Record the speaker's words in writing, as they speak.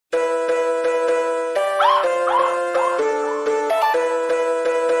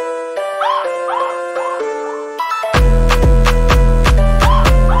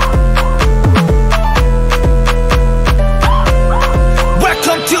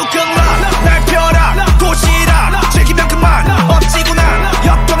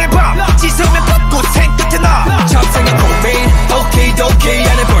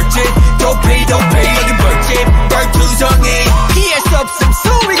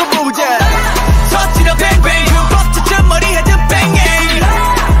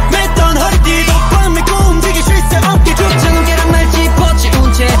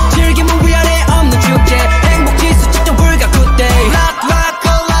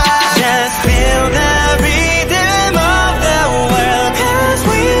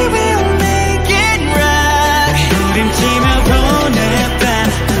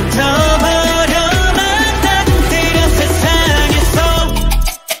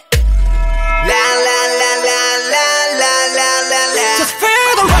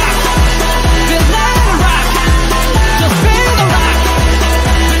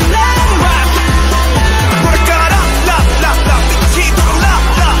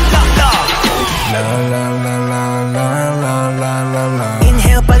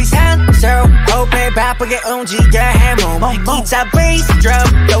바쁘게 움직여 해몸 기타 베이스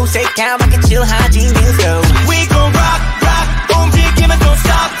드럼 도색하게 칠하지 뮤직 We gon' rock rock 움직이면 don't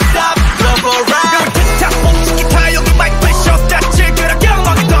stop stop Global rock 틱탁 멈춘 기타 여기 마이크 프레셔 다 즐거라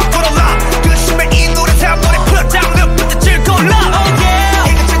영광이 더 불어라 그 심해 이 노래 다 노래 put down lep부터 즐거라 Oh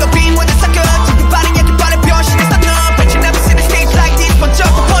yeah 이것저것 비문에 섞여 지금 빠른 약간 빠른 변신에서 너 Bet you never seen a stage like this 번쩍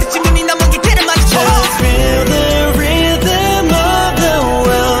버리지 문이 남은 길들을 마주쳐 Just feel the rhythm of the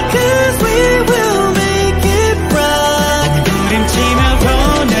world Cause we will make it rock 부림치며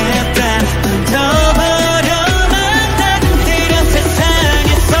보냈단 더 버려만 따뜻해려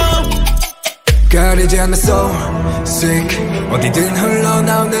세상에서 가리지 않는 soul sick 어디든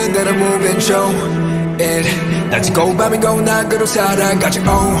흘러나오는 대로 move and show it 낮이고 밤이고 낙으로 살아가지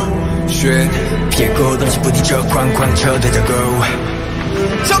oh shit 피해 꽃없이 부딪혀 쾅쾅 쳐대자고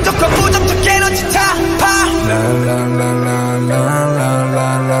정적과 부정적 에너지 타파 La la la la la la la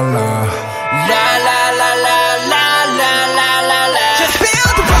la la La la la la la la la la la Just feel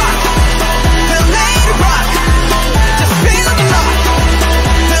the rock Feel let it rock Just feel the rock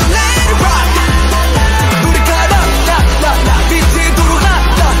Feel let it rock 우리가 라라라라 비트도록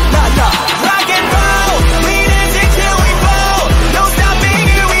라라라라 Rock and roll We dance it till we fall No stopping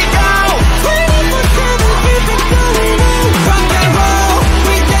here we go 24/7 keep it going on Rock and roll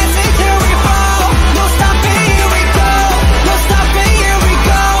We dance it till we fall No stopping here we go No stopping here we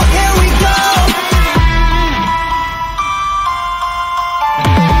go Here we go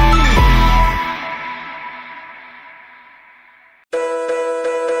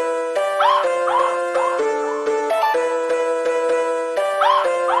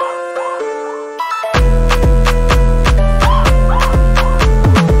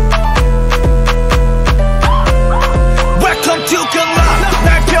Welcome to 클럽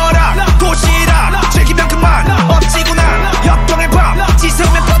날 펴라 꽃이라 즐기면 그만 엎지구나 협동의 밤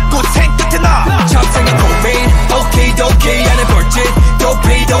지성면 벚꽃 생끝에 나 잡생각 고페인 오케이 도케이 안에 벌집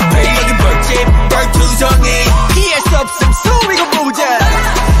도페이 여긴 벌집 벌투성이 피할 수 없음 소리가 무제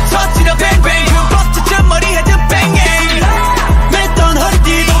터지려 뱅뱅 흠뻑 머리 헤드 뱅잉 맸던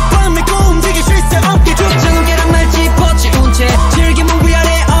허리띠도 꽉 메고 움직일 쉴 새 없게 조청은 계란말 짚어치운 채 즐기면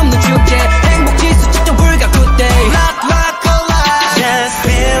위아래 없는 축제 행복지수 측정 불가 굿데이 Just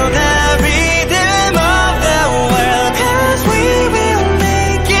feel the rhythm of the world Cause we will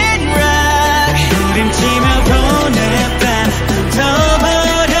make it rock 부림치며 보낸 밤더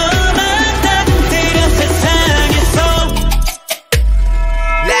버려만 따뜻해려 세상에서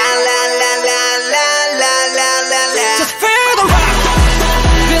La la la la la la la la la Just feel the rock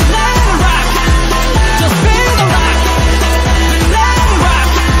Feel let it rock Just feel the rock Feel let it rock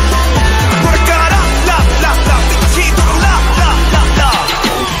노래가라 la la la 미치도록 la la la la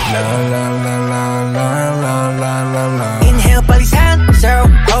La la la la la la la la la Inhale 빨리 산소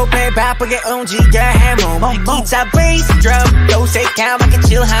호흡에 바쁘게 움직여 해몸 기타 베이스 드럼 도색하게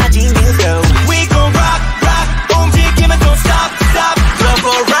칠하지 뮤직 We gon' rock rock 움직이면 don't stop stop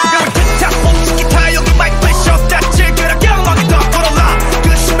Global rock 틱탁 멈춘 기타 여기 마이크 프레셔 다 즐거라 영광이 더 불어라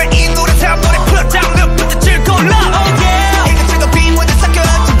그 심해 이 노래 다 노래 put down lep부터 즐거라 Oh yeah 이것저것 비문에 섞여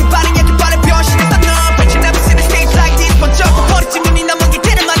지금 빠른 약간 빠른 변신에서 너 Bet you never seen a stage like this 번쩍 버리지 문이 남은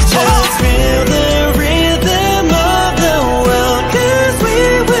길들을 마주쳐 Just feel the rhythm of the world Cause we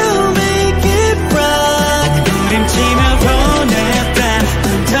will make it rock 부림치며 보낸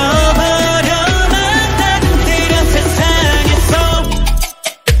밤더 버려만 따뜻해려 세상에서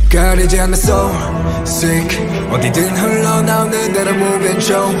가리지 않는 soul sick 어디든 흘러나오는 대로 move and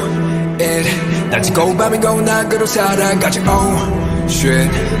show it 낮이고 밤이고 낙으로 살아가지 oh shit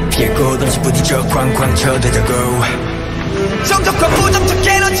피해 꽃없이 부딪혀 쾅쾅 쳐대자고 정적과 부정적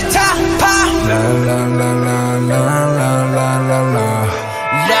에너지 타파 La la la la la la la la la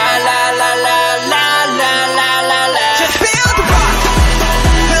La la la la la la la la la Just feel the rock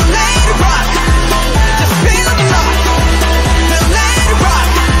Feel let it rock Just feel the rock Feel let it rock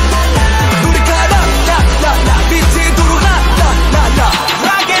우리가 라라라라 비트도록 라라라라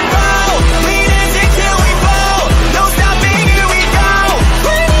Rock and roll We dance it till we fall No stopping here we go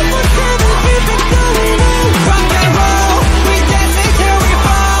 24/7 keep it going on Rock and roll We dance it till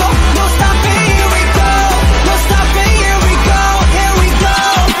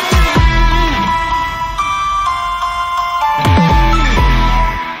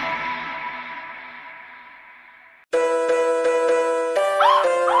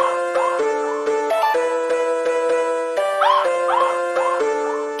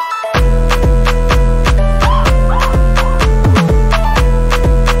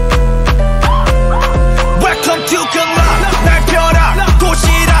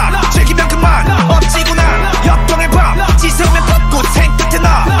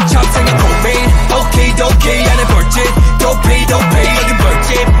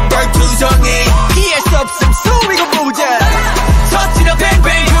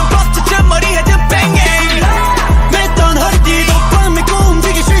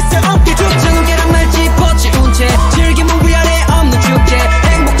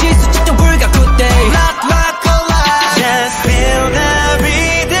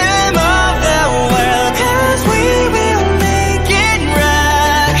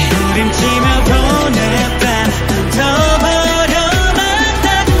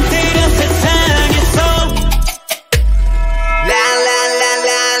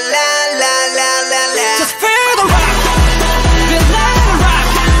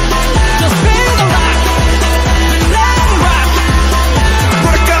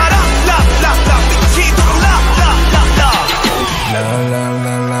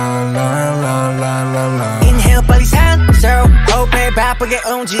바쁘게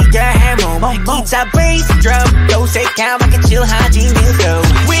움직여 해몸 기타 베이스 드럼 도색하게 칠하지 뉴스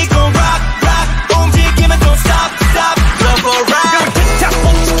We gon' rock rock 움직이면 don't stop stop Jump around 틱탁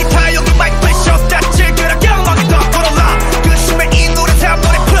멈추기 타 여기 마이크 프레셔 스탑 즐겨라 경험하게 더 걸어라 그 심해 이 노래 다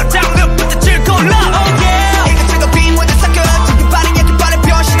머리 풀어 down 늪부터 즐거라 Oh yeah 이거 즐겁이 모두 섞여 지금 반응 약간 반응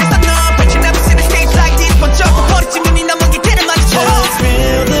변신했어 너 Bet you never seen a stage like this 먼저 버리지 눈이 남은 게 맞춰 Just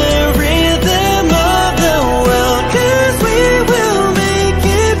feel the rhythm of the world Cause we will make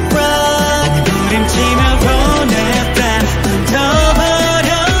it rock 부림치며 보냈다 더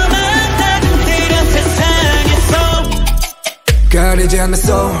버려만 따뜻한 세상에서 가리지 않는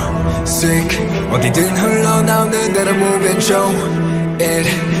soul sick 어디든 흘러나오는 대로 move and show it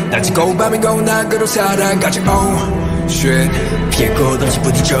낮이고 밤이고 난 그로 살아가지 oh shit 피해 곳 없이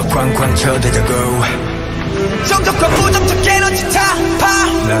부딪혀 쾅쾅 쳐대자고 정적과 부정적 에너지 타파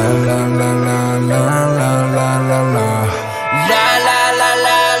La la la la la la la la la La la la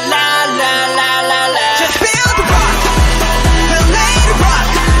la la la la la la Just feel the rock We'll let it rock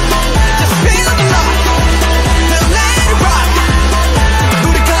Just feel the rock We'll let it rock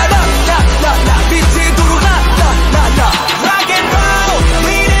우리가 라라라라 빛이 도로라 라라라 Rock and roll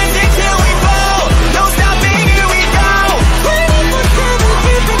We dance it till we fall No stopping here we go 24/7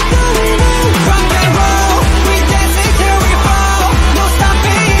 keep it going on Rock and roll We dance it till we fall No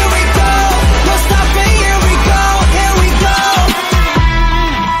stopping here we go No stopping here we go Here we go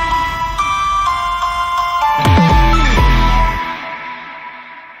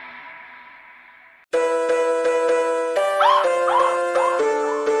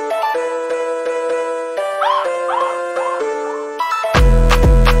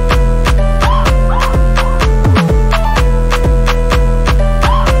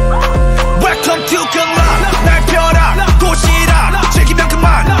Welcome to 클럽 날 펴라 도시라 즐기면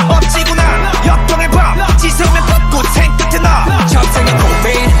그만 엎지구나 역동의 밤 지성면 뻗고 생끝에 나 잡생각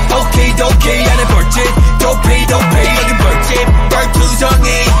고민 오케이 안에 벌집 Don't pay 여긴 벌집 벌투성이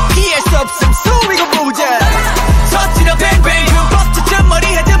피할 수 없음 소리가 무제 서지러 뱅뱅 흠뻑 머리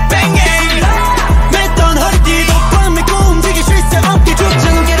헤드 뱅잉 맸던 허리띠도 꽉 메고 움직일 수 있어 어깨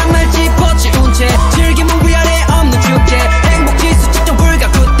조청은 계란 말지 퍼치운 채 즐기면 위아래 없는 축제 행복지수 측정 불가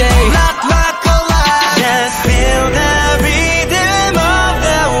굿데이 Rock rock alive Just feel the rhythm of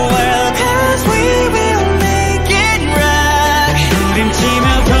the world Cause we will make it rock 부림치며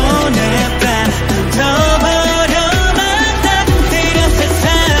보냈다 더 버려만 따뜻한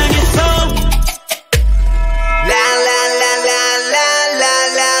세상에서 La la la la la la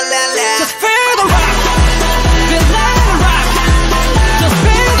la la la Just feel the rock We'll let it rock Just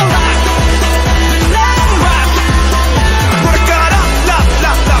feel the rock We'll let it rock 노래가라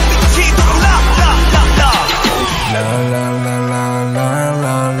라라라 빛이 도로 라라라라 La la la la la la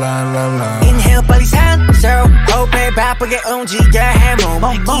la la la Inhale 빨리 산소 호흡에 바쁘게 움직여 해몸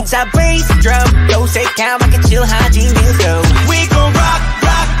기타 베이스 드럼 도색하게 칠하지 뉴스 We gon' rock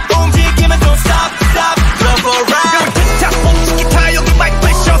rock 움직이면 don't stop stop Jump around 틱탁 멈추기 타 여기 마이크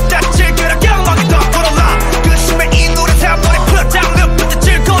프레셔 스탑 즐겨라 경험하게 더 걸어라 그 심해 이 노래 다 머리 풀어 down 늪부터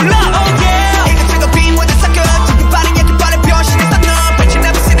즐거라 Oh yeah 이거 즐겁이 모두 섞여 지금 반응 약간 반응 변신했어 너 Bet you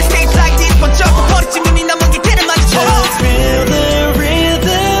never seen a stage like this 먼저 버리지 눈이 남은 게 맞춰 Just feel the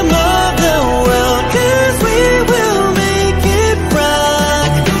rhythm of the world Cause we will make it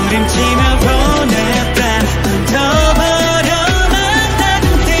rock 부림치며 보냈다 더 버려만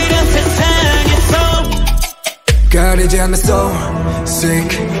따뜻한 세상에서 가리지 않는 soul sick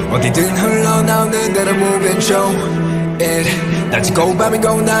어디든 흘러나오는 대로 move and show it 낮이고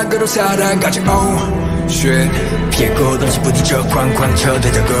밤이고 난 그로 살아가지 oh shit 피해 곳 없이 부딪혀 쾅쾅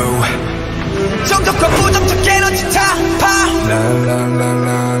쳐대자고 정적과 부정적 에너지 타파 La la la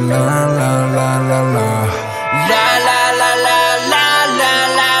la la la la la la La la la la la la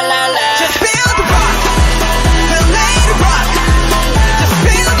la la la Just feel the rock We'll let it rock Just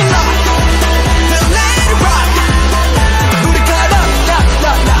feel the rock We'll let it rock 우리가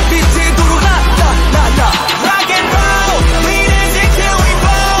라라라라 빛이 도로 라라라라 Rock and roll We dance it till we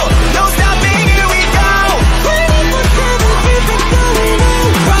fall No stopping here we go 24/7 keep it going on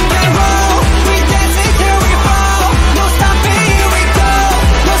Rock and roll We dance it till we fall No stopping here we go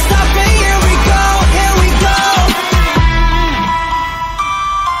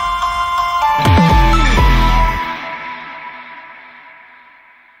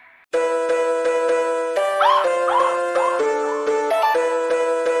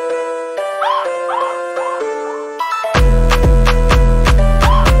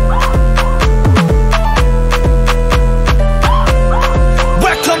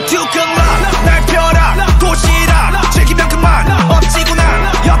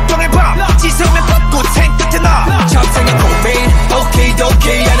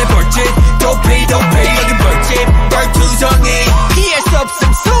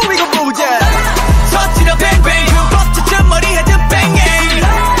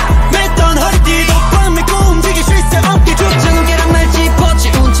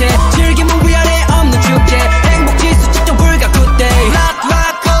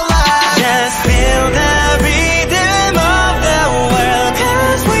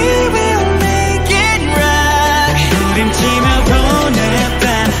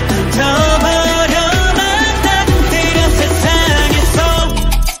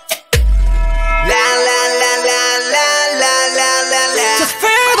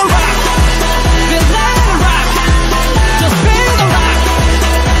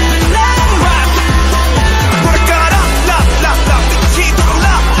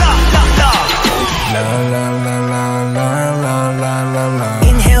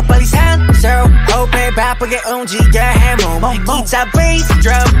움직여 해몸 기타 베이스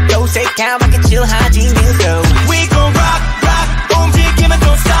드럼 도색하게 칠하지 뉴스 We gon' rock rock 움직이면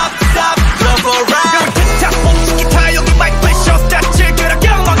don't stop stop Jump around 기타 기타 여기 마이크 프레셔 다 즐거라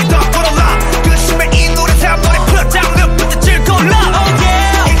영광이 더 걸어라 그 심해 이 노래 다 머리 풀어 down 눕부터 즐거라 Oh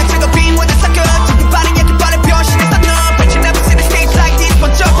yeah 이거 즐거운 무대 섞여 지금 빠른 약간 빠른 변신해서 너 Bet you never seen a stage like this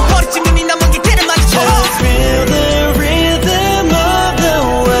먼저 버리지 눈이 남은 길을 맞춰 Just feel the rhythm of the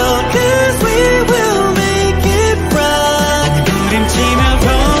world Cause we will make it rock 부림치며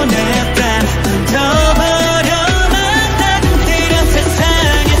보냈다 더 버려만 따뜻한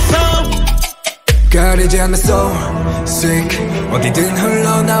세상에서 가리지 않는 soul sick 어디든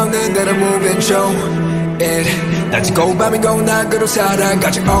흘러나오는 대로 move and show it 낮이고 밤이고 낙으로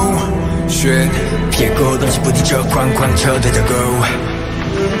살아가지 oh shit 피해 곳 없이 부딪혀 쾅쾅 쳐대자고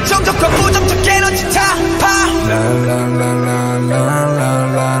정적과 부정적 에너지 타파 La la la la la la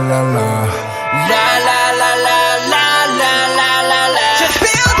la la la La la la la la la la la la Just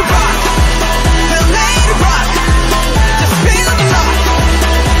feel the rock Feel let it rock Just feel the rock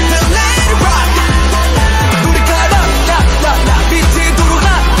Feel let it rock 우리가 라라라라 빛이 도로라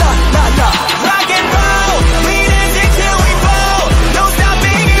라라라 Rock and roll We dance it till we fall No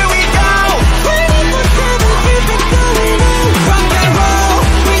stopping here we go 24/7 keep it going on Rock and roll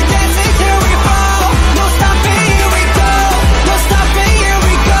We dance it till we fall No stopping here we go No stopping here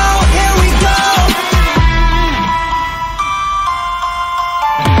we go Here we go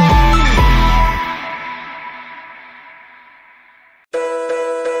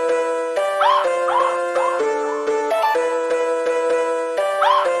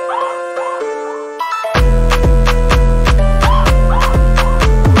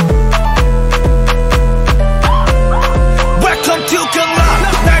Welcome to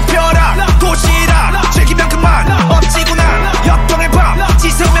클럽 날 펴라 도시라 즐기면 그만 엎지구나 역동의 밤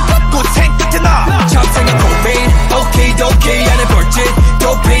지성면 덮고 생끝에 나 잡생각 코페인 오케이 오케이 안에 벌집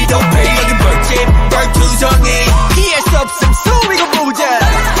도페이 여긴 벌집 벌투성이 피할 수 없음 소리가 무대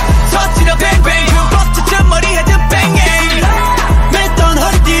터치려 뱅뱅 흠뻑 머리 헤드 뱅잉 맸던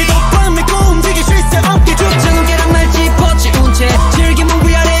허리띠도 뻔밀고 움직일 수 있어 어깨 죽자는 계란말 짚어치운 채 즐기면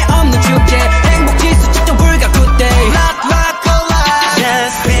위아래 없는 축제 행복지수 측정 불가 그때 Rock rock collide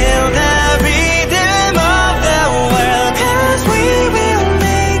Just feel the rhythm of the world Cause we will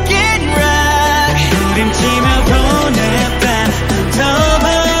make it rock 부림치며 보낸 밤더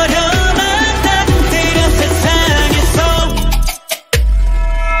버려만 따뜻한 세상에서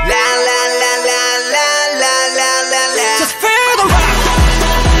La la la la la la la la la Just feel the rock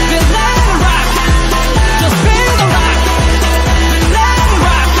Feel let it rock Just feel the rock Feel let it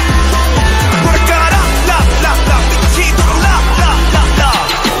rock 노래가라 라라라 빛이 도로 라라라라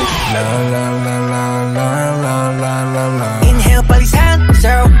La la la la la la la la Inhale 빨리 산소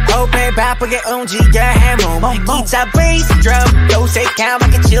호흡에 바쁘게 움직여 해몸 기타 베이스 드럼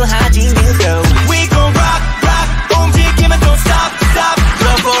도색하게 칠하지 뉴스 We gon' rock rock 움직이면 don't stop stop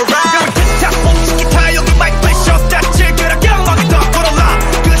Jump around 기타 기타 여기 마이크 프레셔 다 즐거라 영광이 더 걸어라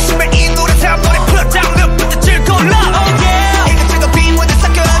그 심해 이 노래 다 머리 풀어 down 눕부터 즐거라 Oh yeah 이거 즐거운 무대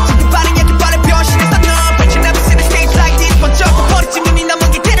섞여 지금 빠른 약간 빠른 변신해서 너 Bet you never seen a stage like this 먼저 버리지 눈이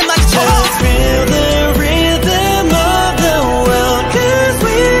남은 길을 맞춰 Just feel the rhythm of the world Cause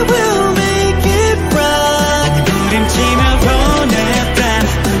we will make it rock 부림치며 보낸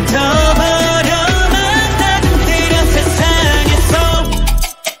밤더 버려만 따뜻한 세상에서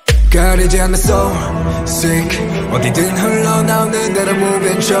가리지 않는 soul sick 어디든 흘러나오는 대로 move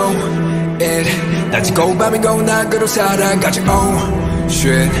and show it 낮이고 밤이고 낙으로 살아가지 oh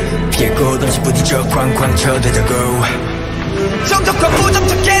shit 피해 곳 없이 부딪혀 쾅쾅 쳐대자고 정적과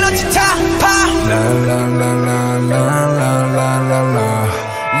부정적 에너지 타파 La la la la la la la la la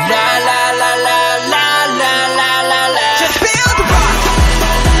La la la la la la la la la Just feel the rock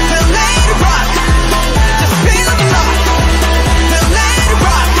Feel let it rock Just feel the rock Feel let it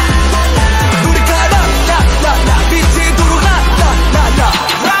rock 우리가 라라라라 빛이 도로 라라라라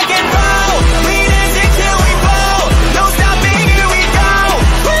Rock and roll We dance it till we fall No stopping here we go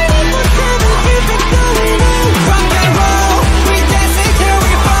 24/7 keep it going on Rock and roll We dance it till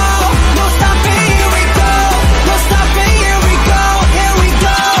we fall No stopping here we go No stopping here we go Here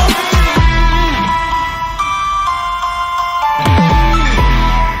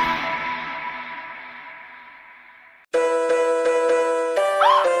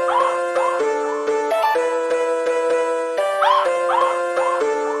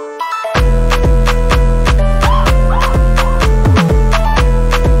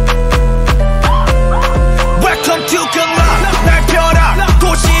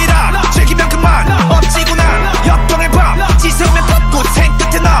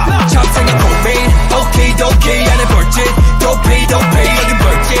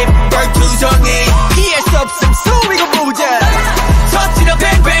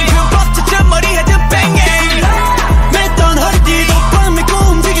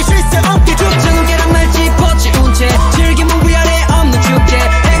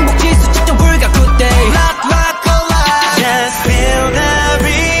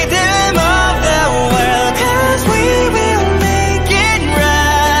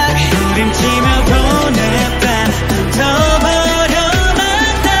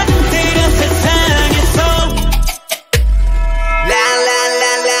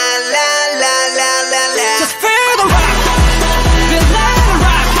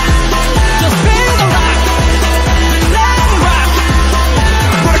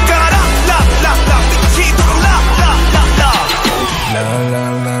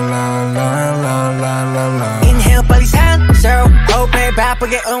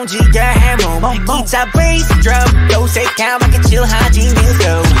바쁘게 움직여 해몸 기타 베이스 드럼 요색하게 칠하지 Let's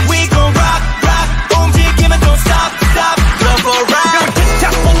go We gon' rock rock 움직이면 don't stop stop Global rock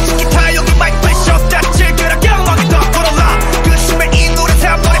틱탁 멈추기 타 여기 마이크 프레셔 다 즐거라 영광이 더 불어라 그 심해 이 노래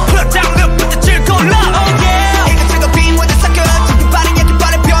참 노래 put down 눕부터 즐거라 Oh yeah 이거 즐거운 원대 사겨 지금 빠른 약간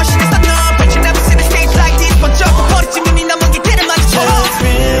빠른 변신해서 너 Bet you never seen a stage like this 번쩍 버리지 눈이 남은 길을 마주쳐 Just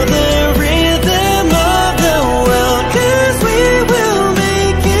feel the rhythm of the world Cause we will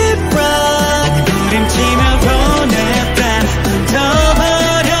make it rock 부림치며 보냈단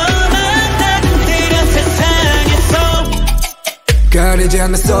던져버려만 따뜻해진 세상에서 가리지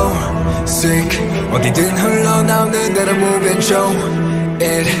않는 soul sick 어디든 흘러나오는 대로 move and show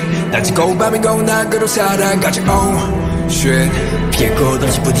it 낮이고 밤이고 난 그로 살아가지 oh shit 피해 곳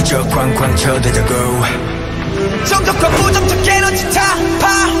없이 부딪혀 쾅쾅 쳐대자고 정적과 부정적 에너지 타파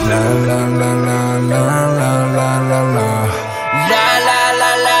La la la la la la la la la La la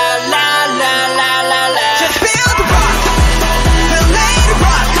la la la la la la la Just feel the rock Feel let it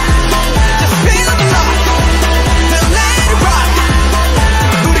rock Just feel the rock Feel let it rock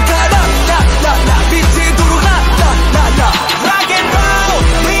우리가 라라라라 빛이 돌아 라라라라 Rock and roll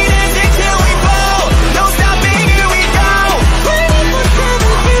We dance it till we fall No stopping here we go 24/7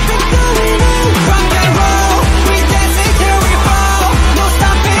 keep it going on Rock and roll We dance it till we fall No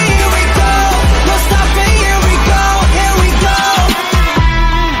stopping here we go No stopping here we go Here we go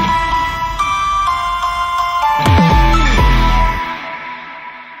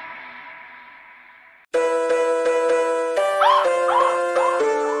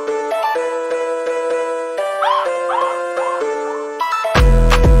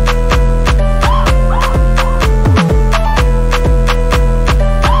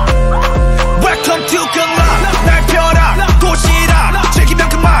Welcome to 클럽 날 펴라 도시라 즐기면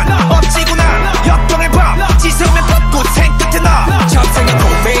그만 엎지구나 협동의 밤 지성면 뻗고 생끝에 나 잡생각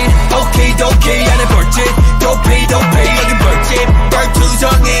고민 오케이 안에 벌집 도피 여긴 벌집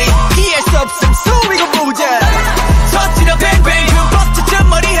벌투성이 피할 수 없음 소리가 무제 터지려 뱅뱅 흠뻑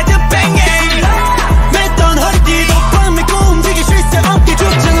머리 헤드 뱅잉 맸던 허리띠도 꽉 메고 움직일 쉴 새 없게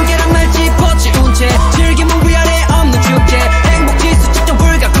죽창은 계란말 짚어치운 채 즐기면 위아래 없는 축제 행복지수 측정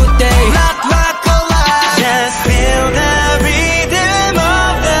불가 굿데이 Just feel the rhythm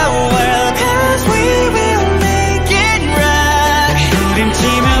of the world Cause we will make it right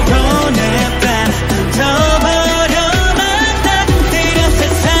부림치며 보낸 밤 던져버려만 따뜻해진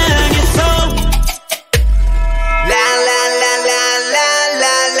세상에서 La la la la la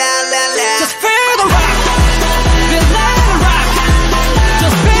la la la la Just feel the rock Feel let it rock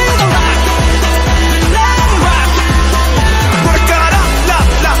Just feel the rock Feel let it rock 노래가라 la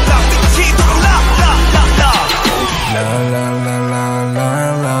la la 빛이 돌아 la la la La la la la la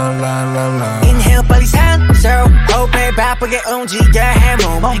la la la la Inhale 빨리 산소 호흡에 바쁘게 움직여 해몸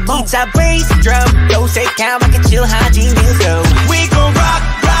기타 베이스 드럼 요색하게 칠하지 Let's go We gon' rock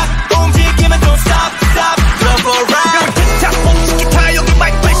rock 움직이면 don't stop stop Global rock 틱탁 멈추기 타 여기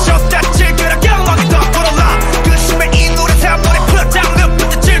마이크 프레셔 다 즐거라 영광이 더 불어라 그 심해 이 노래 참 노래 put down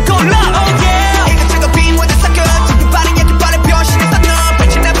눕부터 즐거라 Oh yeah 이거 즐거운 원대 사겨 지금 빠른 약간 빠른 변신해서 너 Bet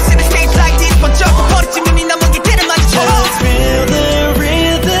you never seen a stage like this 번쩍 버리지 눈이 남은 길을 마주쳐 Just feel the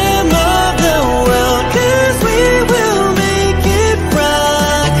rhythm of the world Cause we will make it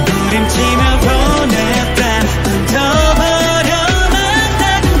rock 부림치며 보낸 밤 던져버려만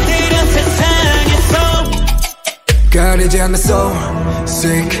따뜻해진 세상에서 가리지 않는 soul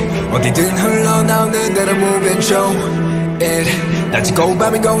sick 어디든 흘러나오는 대로 move and show it 낮이고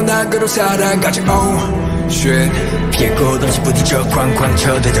밤이고 난 그로 살아가지 oh shit 피해 곳 없이 부딪혀 쾅쾅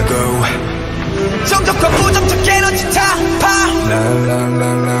쳐대자고 정적과 부정적 에너지 타파 La la la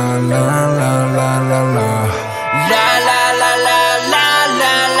la la la la la la La la la la la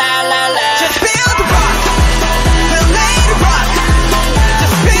la la la la Just feel the rock Feel let it rock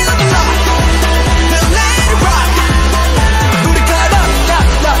Just feel the rock Feel let it rock 우리가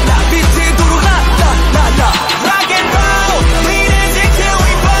라라라라 빛이 돌아 라라라라 Rock and roll We dance it till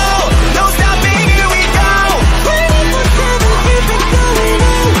we fall No stopping here we go 24/7 keep it going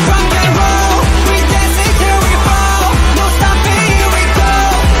on Rock and roll We dance it till we fall No stopping here we go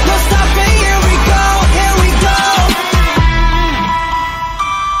No stopping here we go Here we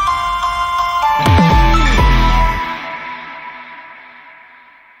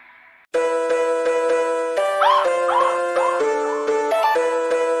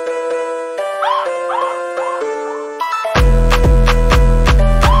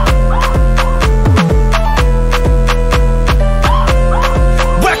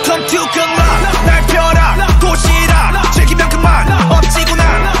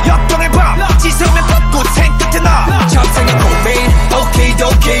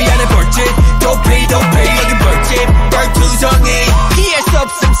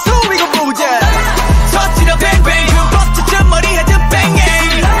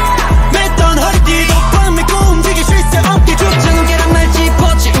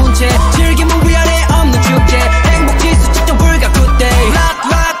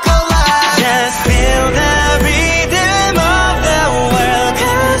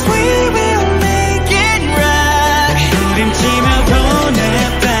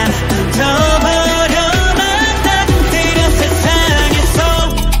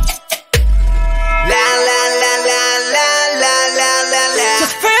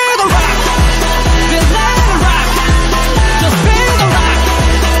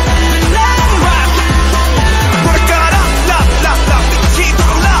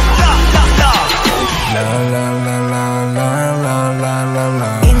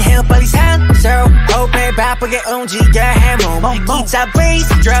움직여 해몸 기타 베이스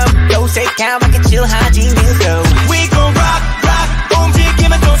드럼 요새까맣게 칠하지 뉴스도 We gon' rock rock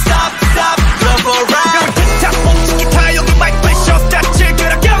움직이면 don't stop stop Global rock 기타 멈춘 기타 여기 마이크 프레셔 딱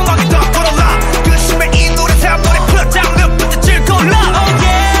즐겨라 경험이 더 걸어라 그 심해 이 노래 참 노래 풀어 장르부터 즐거울라 Oh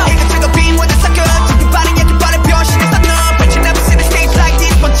yeah 이것저것 빈원을 섞여 지금 빠른 약간 빠른 변신에서 너 But you never seen a stage like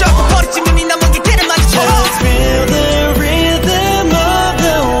this 먼저 버리지 눈이 남은 길을 마주쳐 Just feel the rhythm of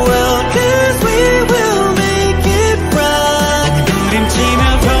the world Cause we will make it rock 부림치며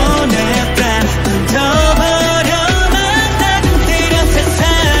보냈단 던져버려만 나는 때려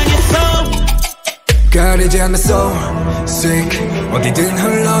세상에서 가리지 않는 soul sick 어디든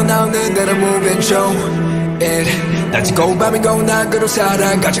흘러나오는 대로 move and show it 낮이고 밤이고 난 그로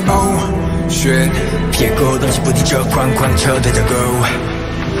살아가지 oh shit 피해 꽃 없이 부딪혀 쾅쾅 쳐대자고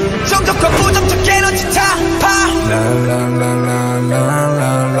정적과 부정적 에너지 타파 La la la la la la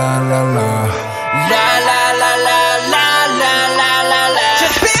la la la La la la la la la la la la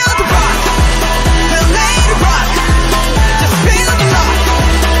Just feel the rock We'll let it rock Just feel the rock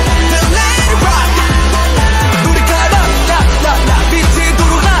We'll let it rock 우리가 라라라라 빛이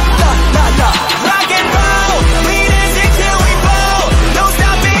도로 라라라라 Rock and roll We dance it till we fall No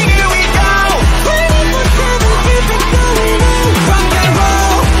stopping here we go Keep it going on Rock and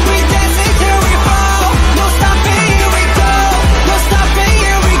roll We dance it till we fall No stopping here we go No stopping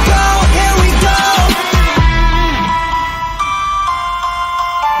here we go Here we go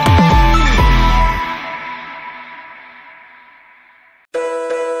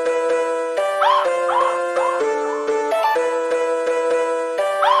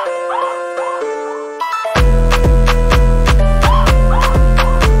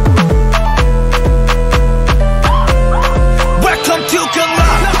Welcome to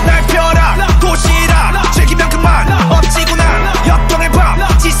클럽 날 펴라 도시라 즐기면 그만 엎지구나 협동의 밤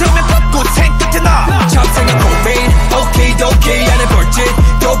지성면 뻗고 생끝에 나 잡생각 고민 오케이 도케이 안에 벌집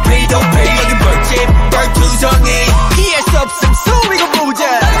도페이 여기 벌집 벌투성이 피할 수 없음 소리가 무대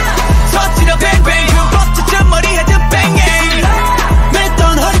터지려 뱅뱅 흠뻑 머리 헤드 뱅잉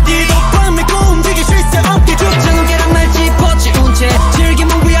맸던 허리띠도 꽉 메고 움직일 수 있어 어깨 죽창은 계란말 짚어지운 채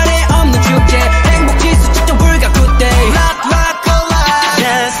즐기면 위아래 없는 축제 행복지수 측정 불가 good day Rock rock alive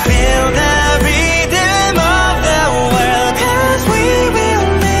Just feel the rhythm of the world Cause we will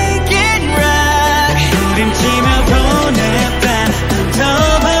make it rock 부림치며 보냈단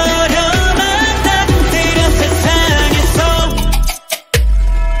던져버려만 나는 때려 세상에서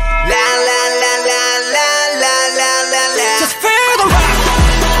La la la la la la la la la Just feel the rock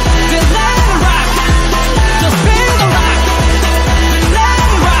Feel let it rock Just feel the rock Feel let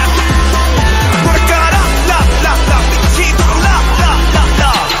it rock 노래가 라라라라 빛이 도로 라라라라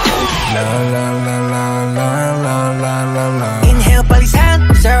La la la la la la la la Inhale 빨리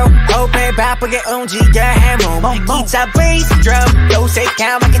산소 호흡에 바쁘게 움직여 해몸 기타 베이스 드럼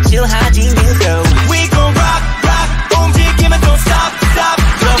요새까맣게 칠하지 뉴스도 We gon' rock rock 움직이면 don't stop stop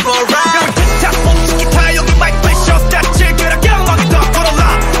Global rock 기타 멈춘 기타 여기 마이크 프레셔 딱 즐겨라 경험이 더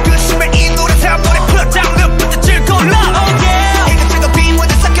걸어라 그 심해 이 노래 참 노래 풀어 장르부터 즐거울라 Oh yeah 이것저것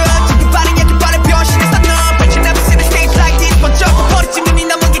빈원을 섞여 지금 빠른 약간 빠른 변신에서 너 But you never seen a stage like this 먼저 버리지 눈이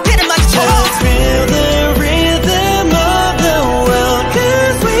남은 길을 마주쳐 Just feel the rhythm of the world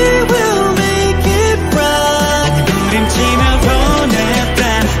Cause we will make it rock 부림치며 보냈단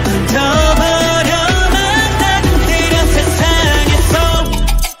던져버려만 나는 때려 세상에서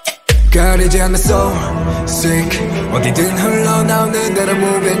가리지 않는 soul sick 어디든 흘러나오는 대로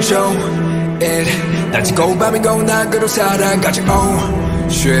move and show it 낮이고 밤이고 난 그로 살아가지 oh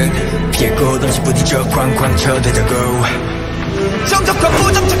shit 피해 꽃 없이 부딪혀 쾅쾅 쳐대자고 정적과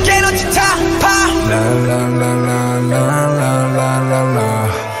부정적 에너지 타파 La la la la la la la la la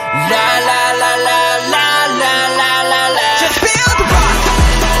La la la la la la la la la Just feel the rock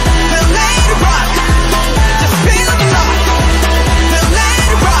We'll let it rock Just feel the rock We'll let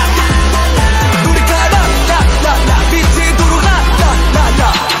it rock 우리가 라라라라 빛이 도로 라라라라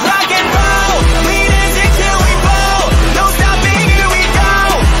Rock and roll We dance it till we fall No stopping here we go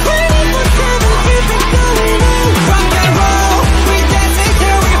Keep it going on Rock and roll We dance it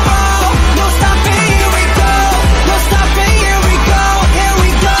till we fall No stopping here we go No stopping here we go Here we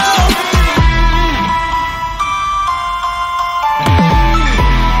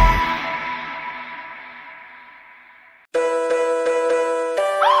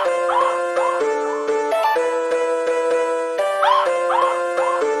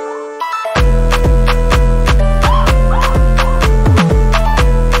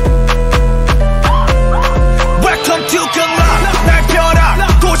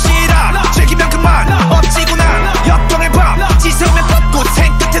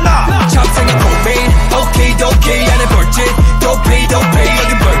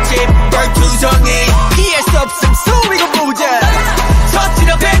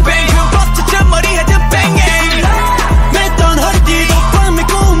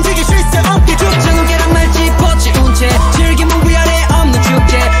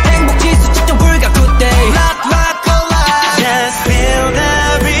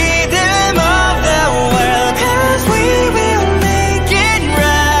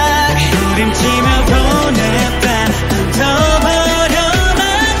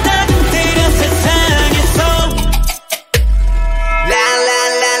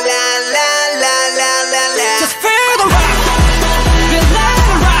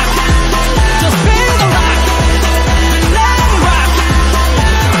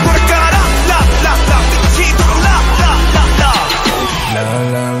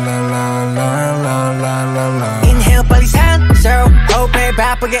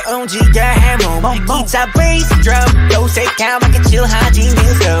기타 bass drum 요새까맣게 칠하지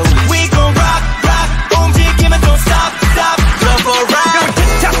뮤소 We gon' rock rock 움직이면 don't stop stop Jump around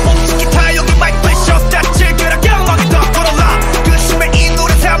기타 멈춘 기타 여기 마이크 프레셔 다 즐겨라 영광이 더 걸어라 그 심해 이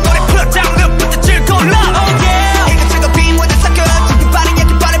노래 참 머리 풀어장 늪부터 즐거라 Oh yeah 이것저것 빈원을 섞여 저기 빠른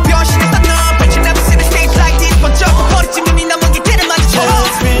약간 빠른 변신을 쌓아 But you never seen a stage like this 번쩍 버리지 눈이 남은 길을 마주쳐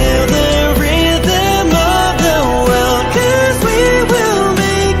Just feel the rhythm of the world Cause we will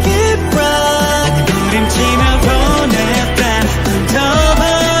make it rock 부림치며 보냈다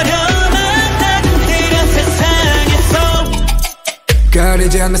던져버려만 따뜻한 세상에서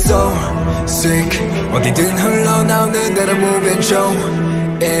가리지 않는 soul sick 어디든 흘러나오는 대로 move and show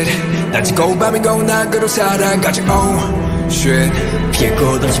it 낮이고 밤이고 난 그로 살아가지 oh shit 피해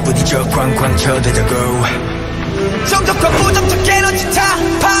곳 없이 부딪혀 쾅쾅 쳐대자고 정적과 부정적 에너지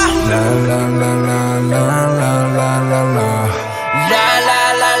타파 La la la la la la la la la La la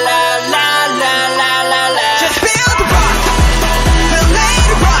la la la la la la la Just feel the rock Feel let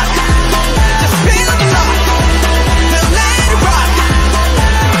it rock Just feel the rock Feel let it rock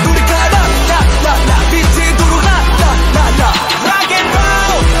우리가 라라라라 빛이 도로 라라라라 Rock and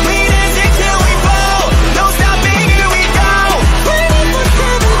roll We dance it till we fall No stopping here we go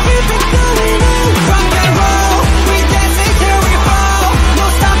 24/7 keep it going on Rock and roll We dance it till we fall No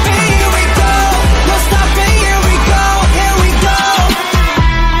stopping here we go No stopping here we go Here we go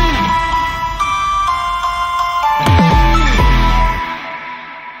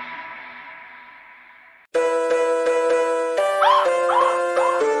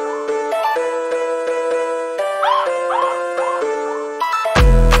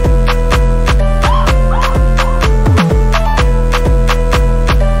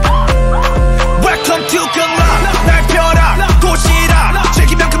Welcome to 극락 날 펴라 도시라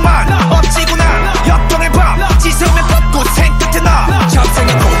즐기면 그만 엎지구나 역동의 밤 지성면 뻗고 생끝에 나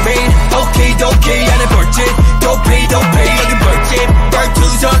잡생각 고민 오케이 안에 벌집 도피 여긴 벌집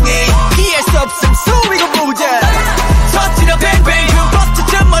벌투성이 피할 수 없음 소리가 무대 터지려 뱅뱅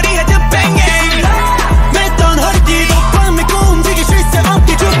흠뻑 머리 헤드 뱅잉 맸던 허리띠도 꽉 메고 움직일 수 있어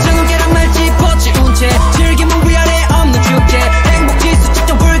어깨 죽자는 계란말 짚어지운 채 즐기면 위아래 없는 축제 행복지수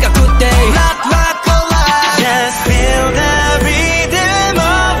측정 불가 good day Rock rock alive Just feel the rhythm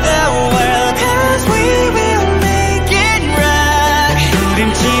of the world Cause we will make it rock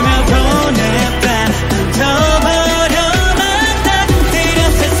부림치며 보냈다 던져버려만 따뜻한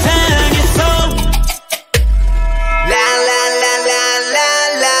세상에서 La la la la la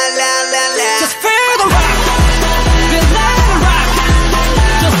la la la la Just feel the rock Feel let it rock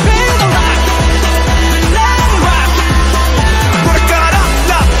Just feel the rock Feel let it rock 노래가라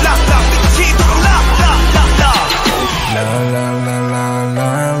라라라 빛이 도로 라라라라 La la la la la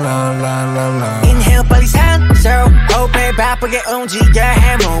la la la la Inhale 빨리 산소 호흡에 바쁘게 움직여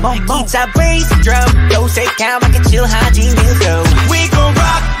해몸 기타 bass drum 요새까맣게 칠하지 뮤소 We gon'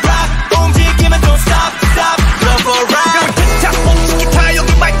 rock rock 움직이면 don't stop stop Jump around 기타 멈춘 기타 여기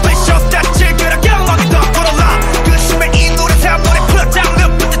마이크 프레셔 다 즐겨라 영광이 더 걸어라 그 심해 이 노래 참 머리 풀어장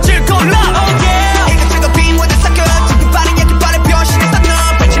늪부터 즐거라 Oh yeah 이것저것 빈원을 섞여 저기 빠른 약간 빠른 변신을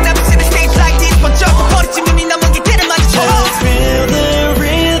쌓아 But you never seen a stage like this 번쩍 버리지 눈이 남은 길을 마주쳐 Just feel the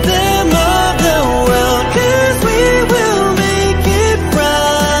rhythm of the world Cause we will make it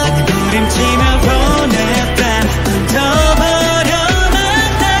rock 부림치며 보냈다 던져버려만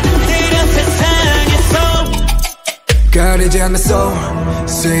따뜻한 세상에서 가리지 않는 soul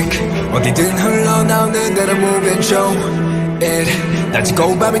sick 어디든 흘러나오는 대로 move and show it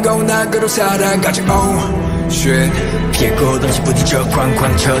낮이고 밤이고 난 그로 살아가지 oh shit 피해 곳 없이 부딪혀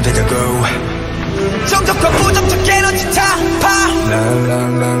쾅쾅 쳐대자고 정적과 부정적 에너지 타파 La la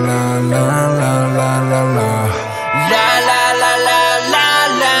la la la la la la la La la la la la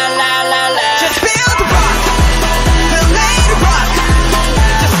la la la la Just feel the rock Feel let it rock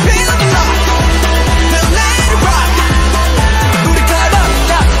Just feel the rock Feel let it rock 우리가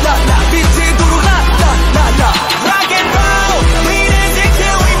라라라라 빛이 도로 라라라라 Rock and roll We dance it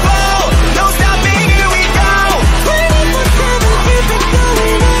till we fall No stopping here we go 24/7 keep it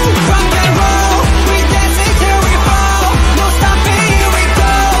going on Rock and roll We dance it till we fall No stopping here we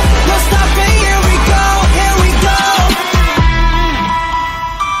go No stopping here we go Here we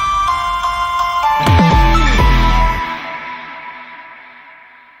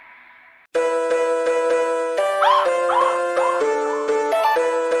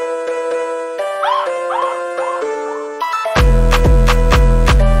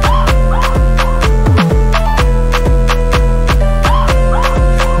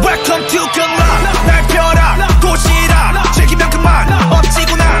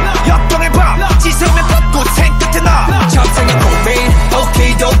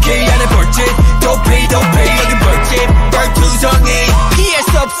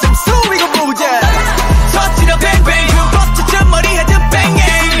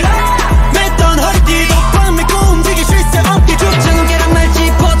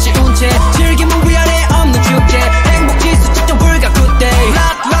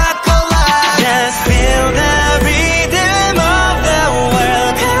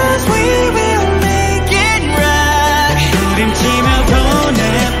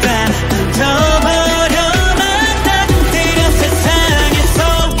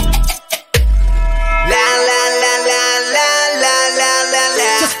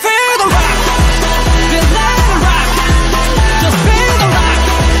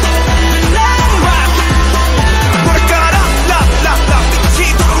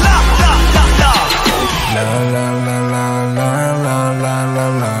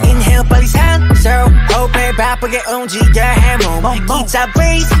바쁘게 움직여 해몸 기타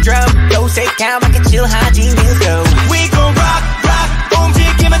베이스 드럼 요색하게 칠하지 뉴스도 We gon' rock rock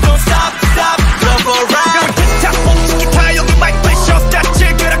움직이면 don't stop stop Love for rock 기타 멈춘 기타 여기 마이크 프레셔 다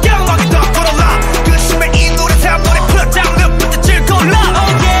즐겨라 경험이 더 걸어라 그 심해 이 노래 참 노래 풀어장 몇 즐거울라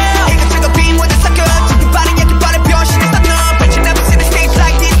Oh yeah 이것저것 빈원에 섞여 저기 발이 약간 발에 변신해서 너 Bet you never seen a stage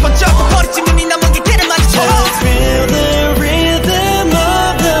like this 번쩍 버리지 문이 남은 길을 마주쳐 Just feel the rhythm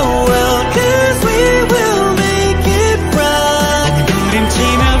of the world Cause we will make it rock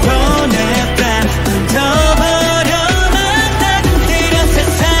부림치며 보냈다 던져버려만 따뜻한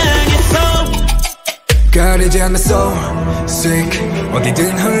세상에서 가리지 않는 soul sick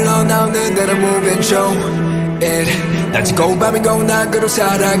어디든 흘러나오는 대로 move and show it 낮이고 밤이고 난 그로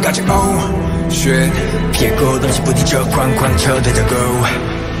살아가지 oh shit 피해 곳 없이 부딪혀 쾅쾅 쳐대자고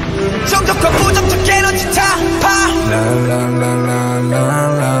정적과 부정적 에너지 타파 La la la la la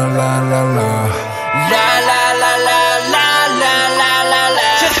la la la la La la la la la la la la la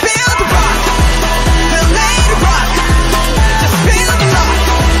Just feel the rock Feel let it rock Just feel the rock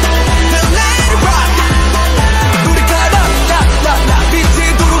Feel let it rock 우리가 라라라라 빛이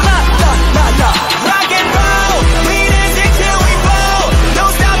도로 라라라라 Rock and roll We dance it till we fall No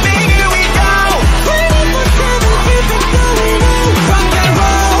stopping here we go 24/7 keep it going on Rock and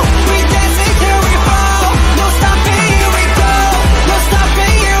roll We dance it till we fall No stopping here we go No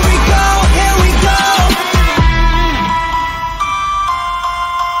stopping here we go Here we go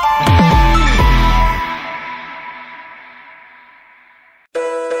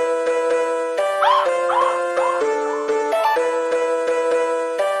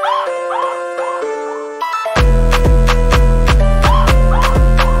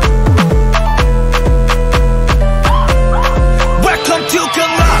Welcome to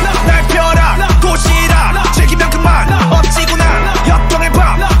클럽 날 펴라 도시라 즐기면 그만 엎지구나 역동의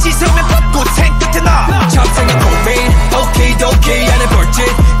밤 지새우면 벚꽃 생끝에 나 잡생각 코페인 오케이 안에 벌집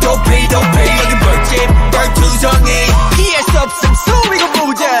도페이 여긴 벌집 벌투성이 피할 수 없음 소리가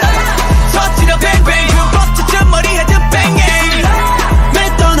무대 터지려 뱅뱅 흠뻑 머리 헤드 뱅잉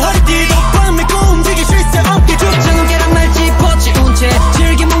맸던 허리띠도 꽉 메고 움직일 쉴 새 없게 죽창은 계란말 짚어치운 채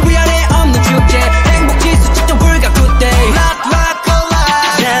즐기면 위아래 없는 축제 행복지수 측정 불가 good day Rock rock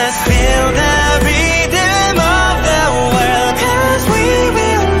alive Just feel the rhythm of the world Cause we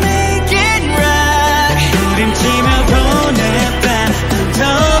will make it rock 부림치며 보냈다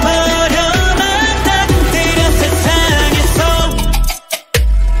던져버려만 따뜻한 세상에서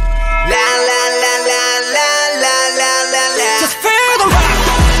La la la la la la la la la Just feel the rock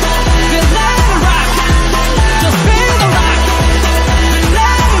Feel let it rock Just feel the rock Feel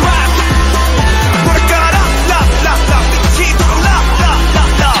let it rock 노래가라 라라라 빛이 도로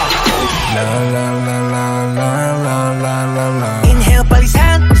라라라라 La la la la la la la la la Inhale 빨리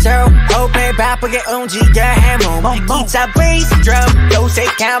산소 호흡에 바쁘게 움직여 해몸 기타 베이스 드럼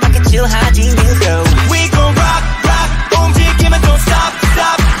요색하게 칠하지 뉴스도 We gon' rock rock 움직이면 don't stop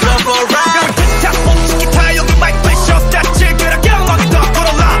stop Love for rock 기타 멈춘 기타 여기 마이크 프레셔 다 즐겨라 경험이 더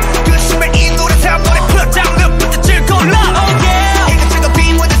걸어라 그 심해 이 노래 참 노래 풀어장 몇 즐거울라 Oh yeah 이것저것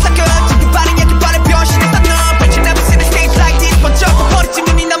빈원에 섞여 저기 발이 약간 발에 변신해서 너 Bet you never seen a stage like this 번쩍 버리지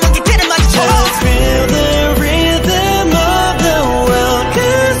문이 남은 길을 마주쳐 Just feel the rhythm of the world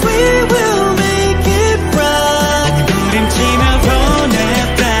Cause we will make it rock 부림치며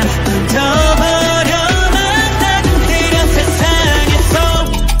보냈다 던져버려만 따뜻한 세상에서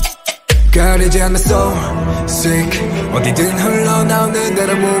가리지 않는 soul sick 어디든 흘러나오는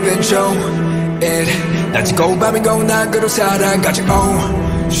대로 move and show it 낮이고 밤이고 난 그로 살아가지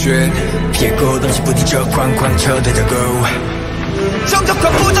oh shit 피해 곳 없이 부딪혀 쾅쾅 쳐대자고 정적과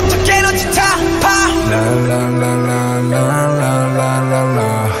부정적 에너지 타파 La la la la la la la la la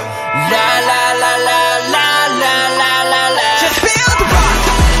La la la la la la la la la Just feel the rock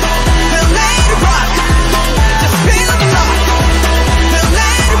Feel let it rock Just feel the rock Feel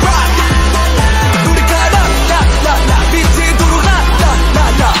let it rock 우리가 라라라라 빛이 도로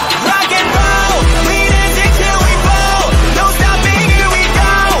라라라라 Rock and roll We dance it till we fall No stopping here we go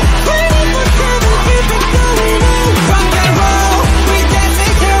 24/7 keep it going on Rock and roll We dance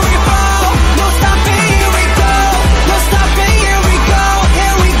it till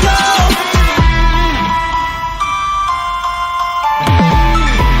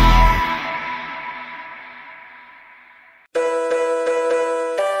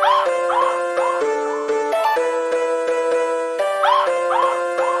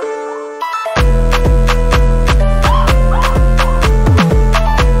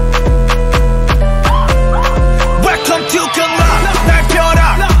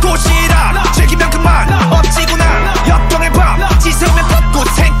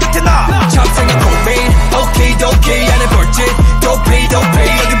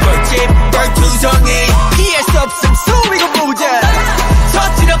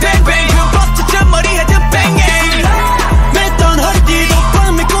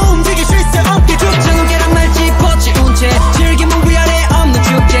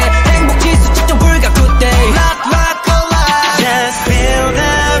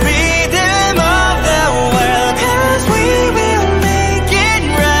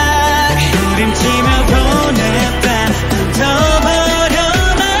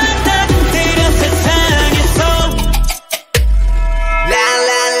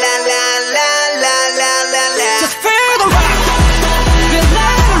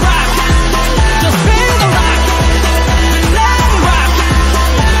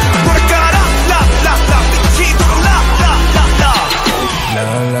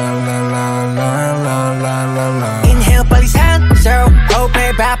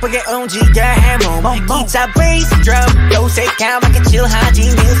바쁘게 움직여 해몸 기타 베이스 드럼 요색하게 칠하지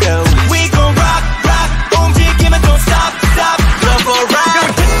뮤소 We gon' rock rock 움직이면 don't stop stop Love for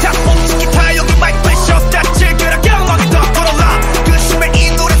rock 기타 멈춘 기타 여기 마이크 프레셔 스타 즐겨라 경험이 더 걸어라 그 심해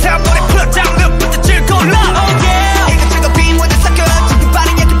이 노래 사물에 풀어 장르부터 즐거워 Oh yeah 이것저것 비모델 섞여 지금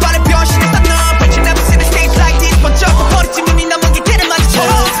발이 약간 발에 변신했어 너 But you never seen a stage like this 번쩍 버리지 눈이 남은 게 걔를 맞춰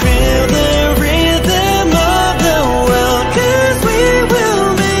Just feel the rhythm of the world Cause we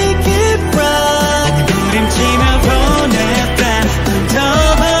will make it rock 부림치며 보냈다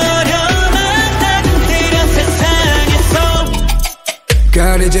던져버려만 따뜻한 세상에서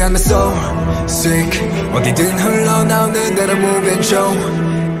가리지 않는 soul sick 어디든 흘러나오는 대로 moving show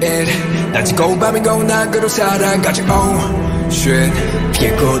it 낮이고 밤이고 낙으로 살아가지 oh shit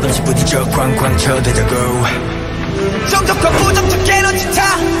피해 곳 없이 부딪혀 쾅쾅 쳐대자고 정적과 부정적 에너지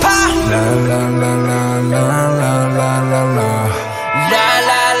타파 La la la la la la la la la La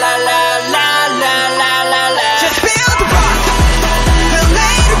la la la la la la la la Just feel the rock Feel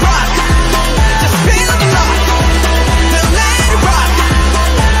let it rock Just feel the rock Feel let it rock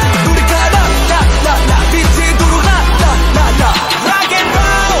우리가 라라라라 빛이 돌아 라라라 Rock and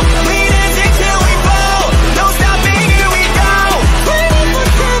roll We dance it till we fall No stopping here we go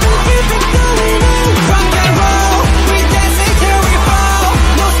 24/7 keep it going on Rock and roll We dance it till we fall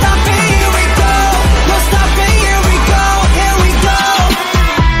No stopping here we go No stopping here we go Here we go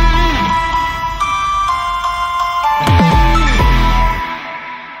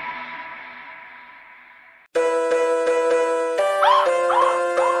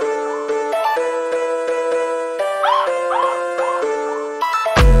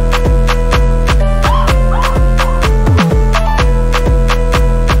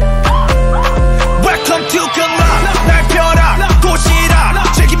Welcome to 클럽 날 펴라 도시라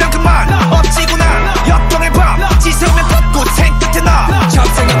즐기면 그만 엎지구나 역동의 밤 지새우면 덮고 생끝에 나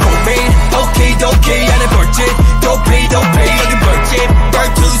잡생각 고민 오케이 안에 벌집 도피 여긴 벌집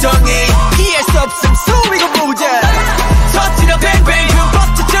벌투성이 피할 수 없음 소리가 무대 터지려 뱅뱅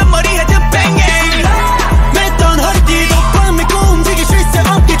흠뻑 머리 헤드 뱅잉 맸던 허리띠도 꽉 메고 움직일 수 있어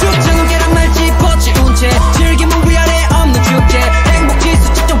어깨 죽자는 계란말 짚어치운 채 즐기면 위아래 없는 축제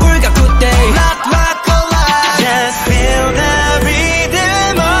행복지수 측정 불가 good day Rock rock alive Just feel the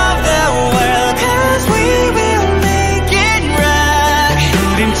rhythm of the world Cause we will make it rock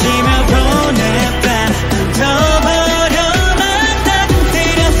부림치며 보냈다 던져버려만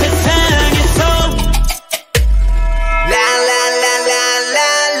따뜻한 세상에서 La la la la la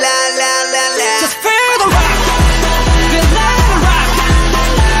la la la la Just feel the rock Feel let it rock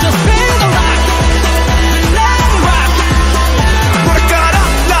Just feel the rock Feel let it rock 노래가라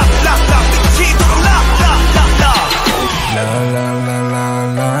라라라 빛이 돌아 라라라라 La la la la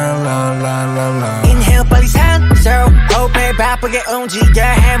la la la la la Inhale 빨리 산소 호흡에 바쁘게 움직여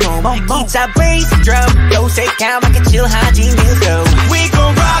해몸 기타 베이스 드럼 요색하게 칠하지 뮤소 We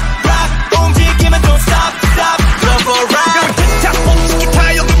gon' rock rock 움직이면 don't stop stop Love for rock 기타 멈춘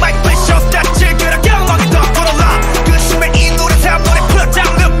기타 여기 마이크 프레셔 스타 즐겨라 경험이 더 걸어라 그 심해 이 노래 사물에 풀어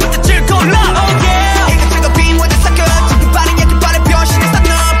장르부터 즐거워 Oh yeah 이것저것 비모델 섞여 지금 발이 약간 발에 변신했어 너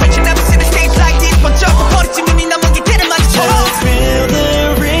But you never seen a stage like this 번쩍 버리지 눈이 남은 게 걔를 맞춰 Just feel the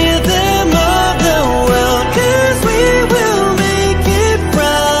rhythm of the world Cause we will make it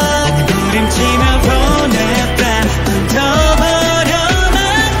rock 부림치며 보냈다 던져버려만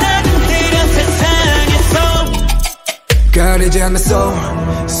따뜻한 세상에서 가리지 않는 soul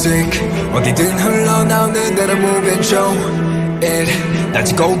sick 어디든 흘러나오는 대로 moving show it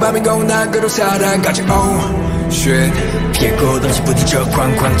낮이고 밤이고 낙으로 살아가지 oh shit 피해 곳 없이 부딪혀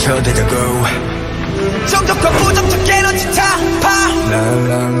쾅쾅 쳐대자고 정적과 부정적 에너지 타파 La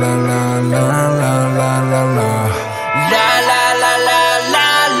la la la la la la la la La la la la la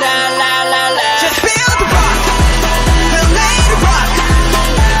la la la la Just feel the rock Feel let it rock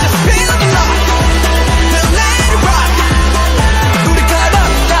Just feel the rock Feel let it rock 우리가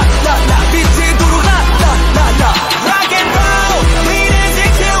라라라라 빛이 돌아 라라라 Rock and roll We dance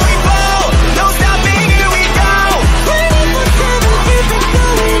it till we fall No stopping here we go 24/7 keep it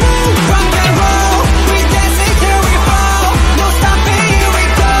going on Rock and roll We dance it till we fall No stopping here we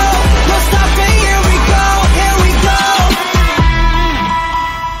go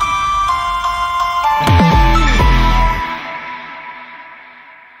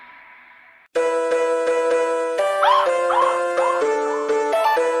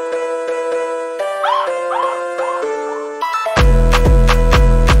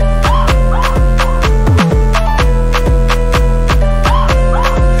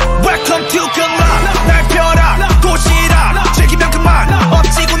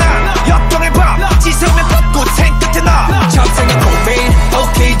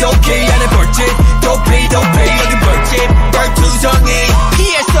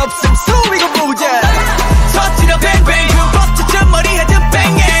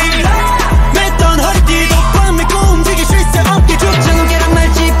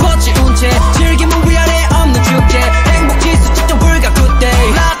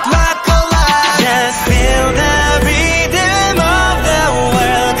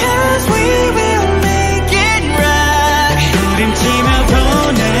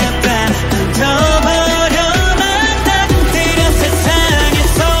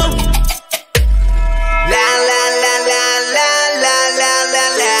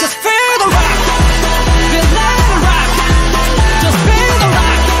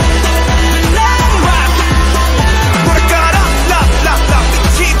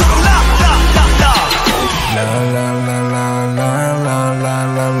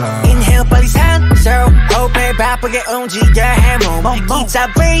바쁘게 움직여 해몸 기타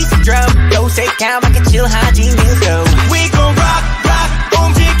베이스 드럼 요새까맣게 칠하지 뉴스도 We gon' rock rock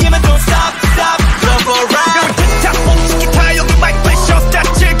움직이면 don't stop stop Love for rock 기타 뽕치기 타 여기 마이크 프레셔 스타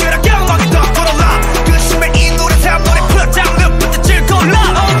즐겨라 경험이 더 걸어라 그 심해 이 노래 다 머리 풀어 down 눕부터 즐거울라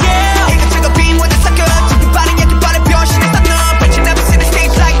Oh yeah 이것저것 비무대 섞여 저기 빠른 약간 빠른 변신했다 너 But you never seen a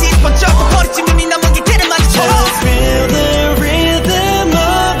stage like this 번쩍 버리지 눈이 남은 게 되는 말이죠 Just feel the rhythm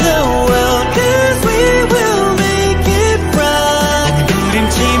of the world Cause we will make it rock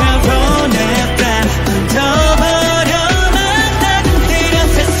부림치며 보냈단 더 버려만 따뜻한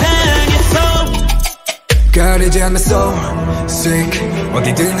세상에서 가리지 않는 soul sick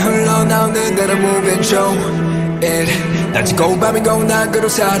어디든 흘러나오는 대로 move and show it 낮이고 밤이고 난 그로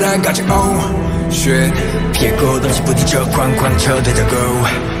살아가지 oh shit 피할 곳 없이 부딪혀 쾅쾅 쳐대자고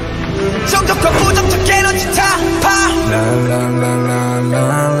정적과 부정적 에너지 타파 La la la la la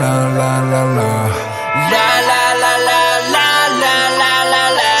la la la la La la la la la la la la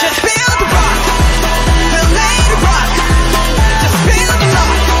la Just feel the rock Feel let it rock Just feel the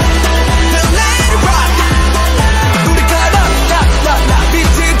rock Feel let it rock 우리가 라라라라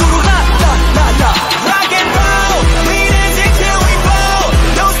빛이 돌아 라라라 Rock and roll We dance it till we fall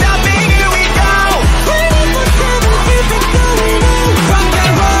No stopping here we go 24/7 keep it going on Rock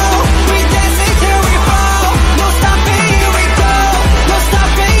and roll We dance it till we fall No stopping here we go No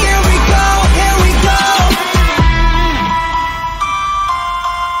stopping here we go Here we go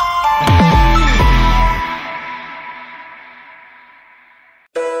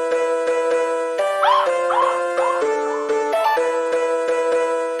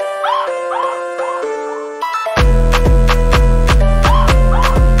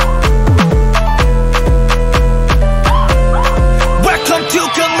Welcome to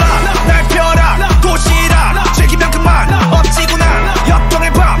클럽 날 펴라 도시락 즐기면 그만 엎지구나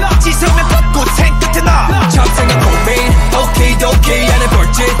역동의 밤 지수면 벚꽃 생끝에 나 잡생각 고민 오케이 안에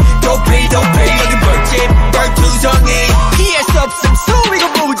벌집 도피 여긴 벌집 벌투성이 피할 수 없음 소리가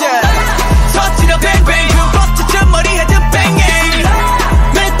무대 터지려 뱅뱅 흠뻑 머리 헤드 뱅잉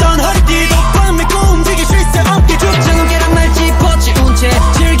맸던 허리띠도 꽉 메고 움직일 수 있어 어깨 죽자는 계란말 짚어지운 채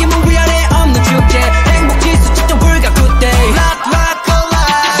즐기면 위아래 없는 축제 행복지수 측정 불가 good day Rock rock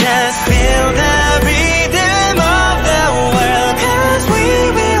alive Just feel the rhythm of the world Cause we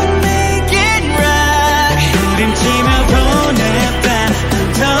will make it right 부림치며 보냈단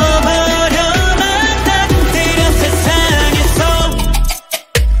더 버려만 따뜻한 세상에서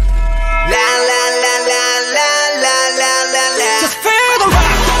La la la la la la la la la Just feel the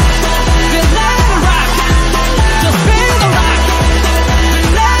rock Feel let it rock Just feel the rock Feel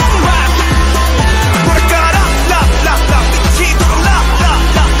let it rock 뭐랄까라 라라라 빛이 돌아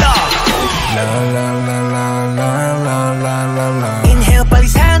라라라라 La la la la la la la la la Inhale 빨리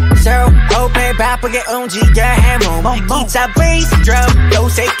산소 호흡에 바쁘게 움직여 해몸 기타 베이스 드럼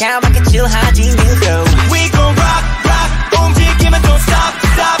요새까맣게 칠하지 뉴스도 We gon' rock rock 움직이면 don't stop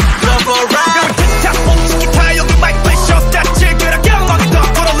stop Love for rock 기타 뽕치기 타 여기 마이크 프레셔 스타 즐겨라 경험이 더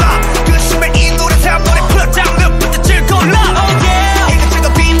걸어라 그 심해 이 노래 다 머리 풀어 down 눕부터 즐거울라 Oh yeah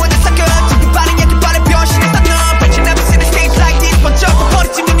이것저것 비무대 섞여 저기 빠른 약간 빠른 변신했다 너 But you never seen a stage like this 번쩍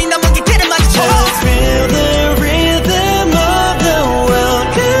버리지 눈이 남은 게 되는 말이죠 Just feel the rhythm of the world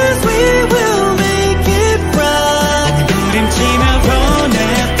Cause we will make it rock 부림치며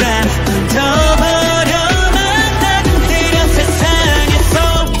보냈단 더 버려만 따뜻한 세상에서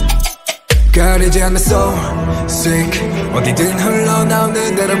가리지 않는 soul sick 어디든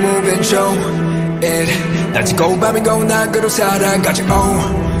흘러나오는 대로 move and show it 낮이고 밤이고 난 그로 살아가지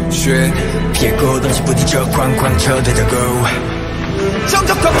oh shit 피할 곳 없이 부딪혀 쾅쾅 쳐대자고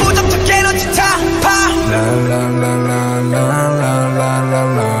정적과 부정적 에너지 타파 La la la la la la la la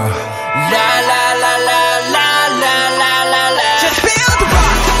la La la la la la la la la la Just feel the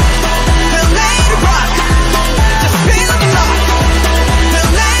rock Feel let it rock Just feel the rock Feel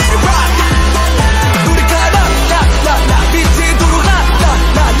let it rock 우리가 라라라라 빛이 돌아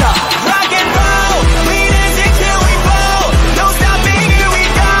라라라 Rock and roll We dance it till we fall No stopping here we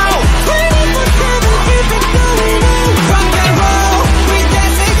go 24/7 keep it going on Rock and roll We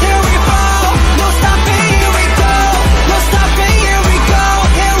dance it till we fall No stopping here we go No stopping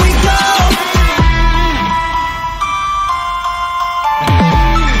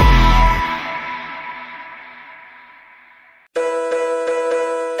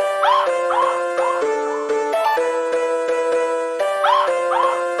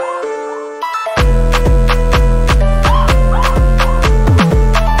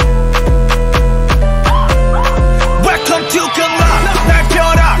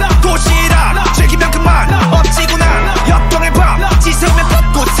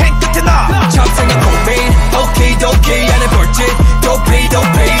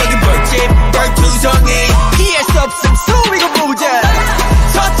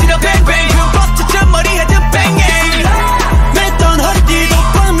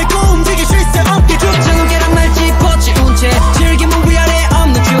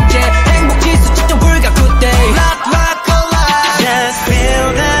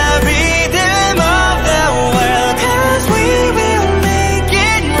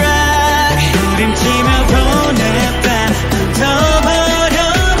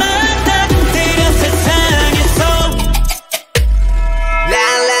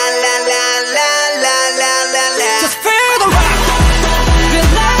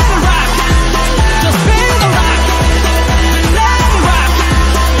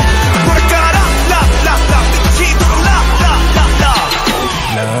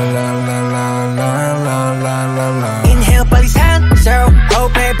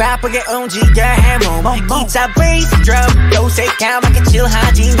바쁘게 움직여 해몸 기타 베이스 드럼 도색하게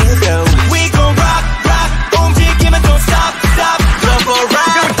칠하지 뉴스도 We gon' rock rock 움직이면 don't stop stop Double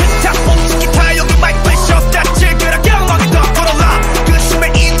rock 기타 멈춘 기타 여기 마이크 push 다 즐겨라 경험이 더 걸어라 그 심해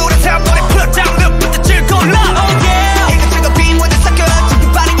이 노래 다 머리 put down lep부터 즐거라 Oh yeah 이것저것 빈무대 섞여 저기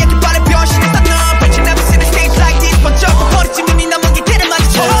발이 약해 발에 변신해서 너 But you never seen a stage like this 번쩍 버리지 눈이 남은 게 길을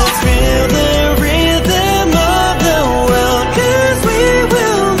맞춰 Just feel the rhythm of the world Cause we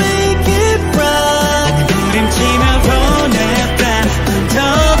will make it rock 부림치며 보냈다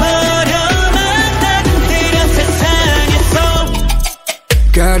던져버려만 따뜻한 세상에서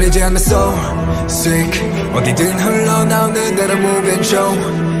가리지 않는 soul sick 어디든 흘러나오는 대로 move and show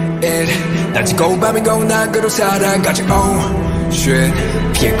it 낮이고 밤이고 난 그로 살아가지 oh shit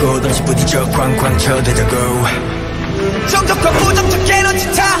피했고 다시 부딪혀 쾅쾅 쳐대자고 정적과 무정적 에너지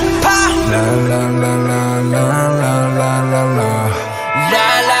타파 La la la la la la la la la La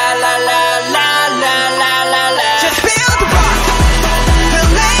la la la la la la la la Just feel the rock Feel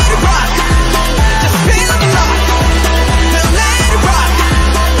let it rock Just feel the rock Feel let it rock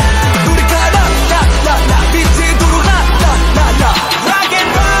우리가 라라라라 빛이 돌아가 라라라 Rock and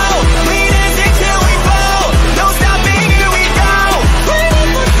roll We dance it till we fall No stopping here we go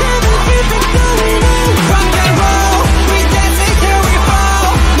 24/7 keep it going on Rock and roll We dance it till we fall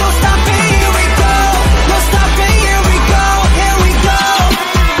No stopping here we go No stopping here we go Here we go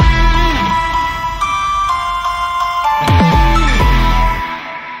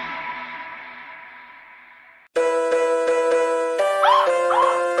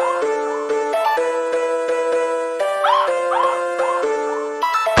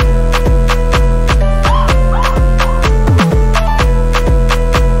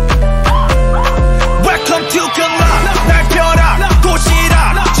Welcome to 클럽 날 펴라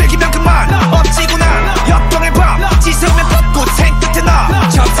도시라 즐기면 그만 엎지구나 역동의 밤 지수면 벚꽃 생끝에 나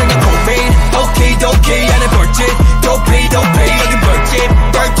잡생각 고민 오케이도케이 안에 벌집 도페이 여긴 벌집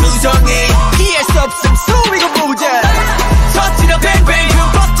벌투성이 피할 수 없음 소리가 무대 터치려 뱅뱅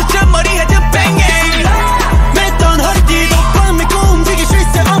흠뻑 머리 헤드 뱅잉 맸던 허리띠도 꽉 메고 움직일 수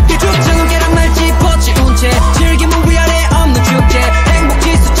있어 어깨 죽자는 계란말 짚어지 운채 즐기면 위아래 없는 축제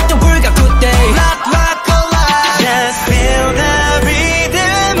행복지수 측정 불가 good day Rock rock alive Just feel the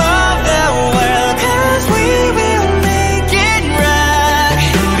rhythm of the world Cause we will make it right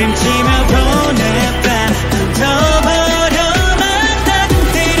부림치며 보냈다 던져버려만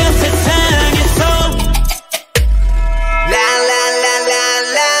따뜻한 세상에서 La la la la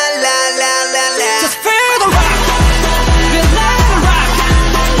la la la la la Just feel the rock Feel let it rock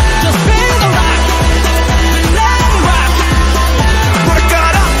Just feel the rock Feel let it rock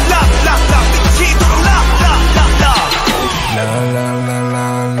뭐랄까라 라라라 빛이 돌아 라라라 La la la la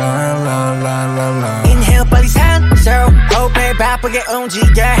la la la la la Inhale 빨리 산소 호흡에 바쁘게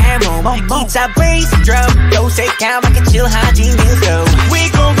움직여 해몸 기타 베이스 드럼 도색하게 칠하지 뉴스도 We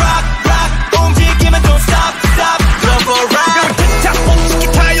gon' rock rock 움직이면 don't stop stop Double rock 기타 멈춘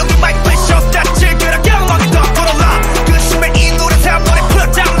기타 여기 마이크 push 다 즐겨라 경험이 더 걸어라 그 심해 이 노래 다 머리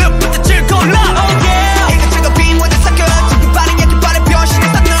put down lep부터 즐거라 Oh yeah 이것저것 빈무대 섞여 저기 발이 약해 발에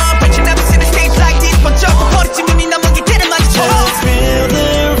변신해서 너 But you never seen a stage like this 번쩍 버리지 눈이 남은 게 길을 맞춰 Just feel the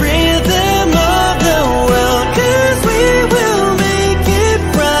rhythm of the world Cause we will make it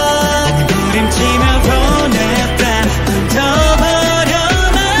rock 부림치며 보냈다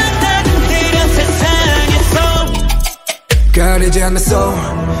던져버려만 따뜻한 세상에서 가리지 않는 soul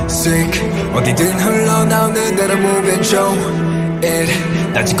sick 어디든 흘러나오는 대로 move and show it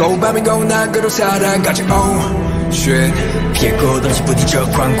낮이고 밤이고 난 그로 살아가지 oh shit 피했고 다시 부딪혀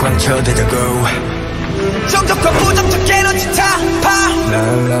쾅쾅 쳐대자고 정적과 무정적 에너지 타파 La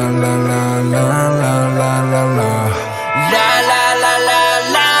la la la la la la la la La la la la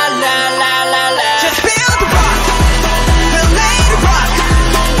la la la la la Just feel the rock Feel let it rock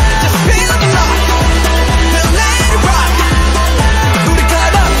Just feel the rock Feel let it rock 우리가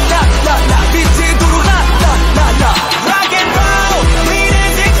라라라라 빛이 돌아 라라라 Rock and roll We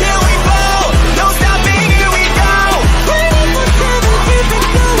dance it till we fall No stopping here we go 24/7 keep it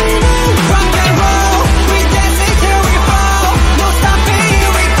going on Rock and roll We dance it till we fall No stopping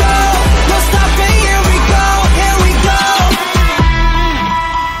here we go No stopping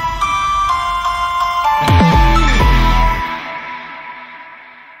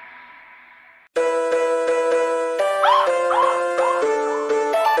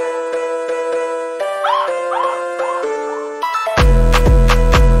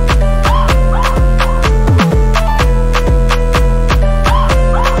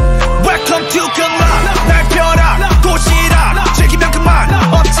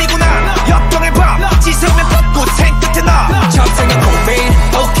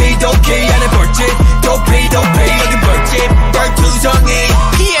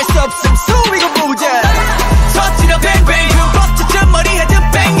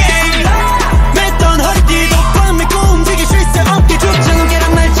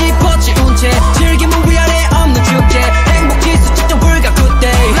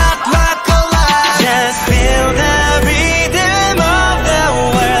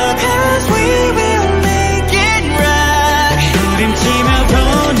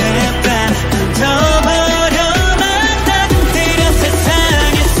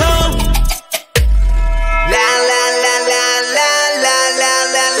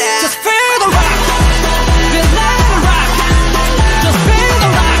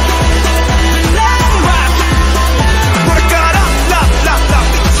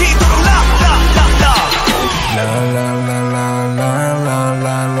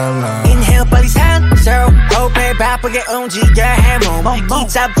움직여야 몸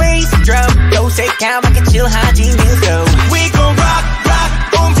기타 베이스 드럼 도색하게 칠하지 뮤소 We gon' rock rock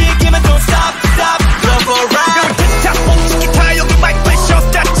움직이면 don't stop stop Love for rock 기타 멈춘 기타 여기 마이크 프레셔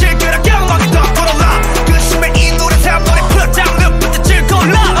스타트 즐겨라 경험하게 더 걸어라 그 심해 이 노래 탑 노래 풀어 down the beat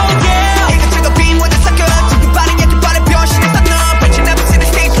즐거울라 Oh yeah 이거 즐겁이 모두 섞여 저기 빠르게 그 빠른 변신을 쌓는 But you never seen a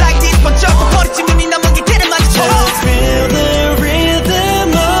stage like this 먼저 버리지 눈이 남은 게 걔를 마주쳐 Just feel the rhythm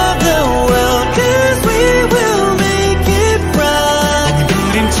of the world Cause we will make it right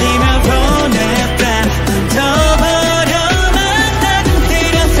부림치며 보냈다 더 어려운 따뜻한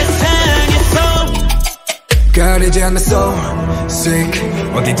세상에서 가리지 않는 soul sick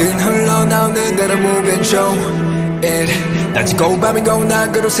어디든 흘러나오는 대로 move and show it 낮이고 밤이고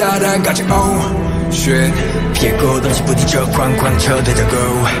난 그로 살아가지 oh shit 피해 꽃 없이 부딪혀 쾅쾅 쳐대자고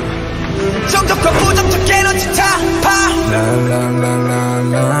정적과 부정적 에너지 타파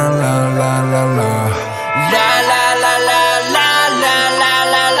라라라라라라라라